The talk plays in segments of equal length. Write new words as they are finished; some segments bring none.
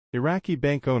Iraqi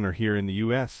bank owner here in the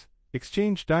U.S.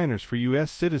 exchanged diners for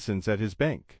U.S. citizens at his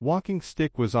bank. Walking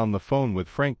Stick was on the phone with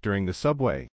Frank during the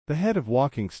subway. The head of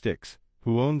Walking Sticks,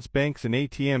 who owns banks and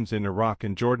ATMs in Iraq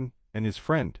and Jordan, and his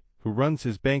friend, who runs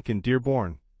his bank in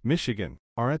Dearborn, Michigan,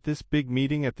 are at this big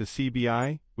meeting at the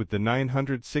CBI, with the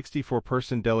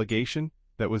 964-person delegation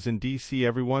that was in D.C.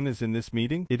 Everyone is in this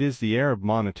meeting. It is the Arab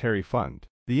Monetary Fund,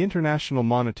 the International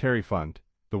Monetary Fund,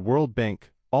 the World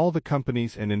Bank, all the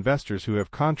companies and investors who have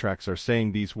contracts are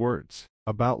saying these words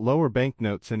about lower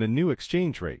banknotes and a new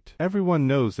exchange rate. Everyone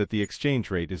knows that the exchange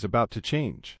rate is about to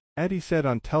change. Eddie said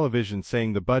on television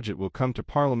saying the budget will come to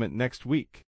Parliament next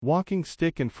week. Walking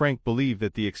Stick and Frank believe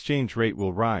that the exchange rate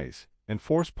will rise and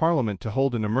force Parliament to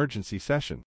hold an emergency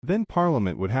session. Then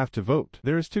Parliament would have to vote.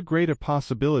 There is too great a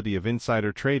possibility of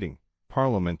insider trading.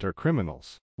 Parliament are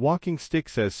criminals. Walking Stick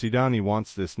says Sudani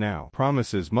wants this now.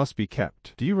 Promises must be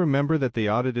kept. Do you remember that they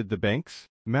audited the banks?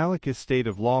 Malik's State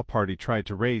of Law party tried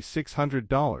to raise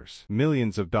 $600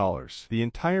 millions of dollars. The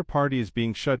entire party is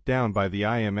being shut down by the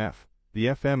IMF, the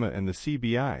FMA and the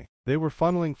CBI. They were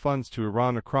funneling funds to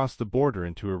Iran across the border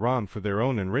into Iran for their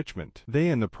own enrichment. They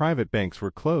and the private banks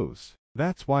were closed.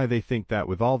 That's why they think that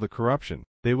with all the corruption,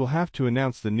 they will have to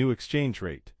announce the new exchange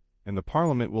rate, and the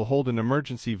Parliament will hold an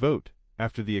emergency vote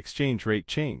after the exchange rate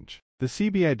change. The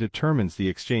CBI determines the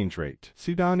exchange rate.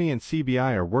 Sudani and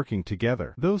CBI are working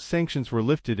together. Those sanctions were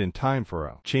lifted in time for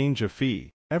a change of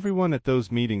fee. Everyone at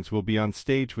those meetings will be on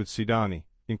stage with Sudani,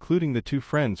 including the two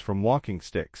friends from Walking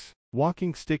Sticks.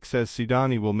 Walking Stick says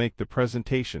Sudani will make the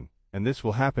presentation, and this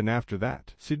will happen after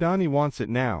that. Sudani wants it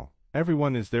now.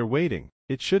 Everyone is there waiting.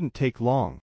 It shouldn't take long.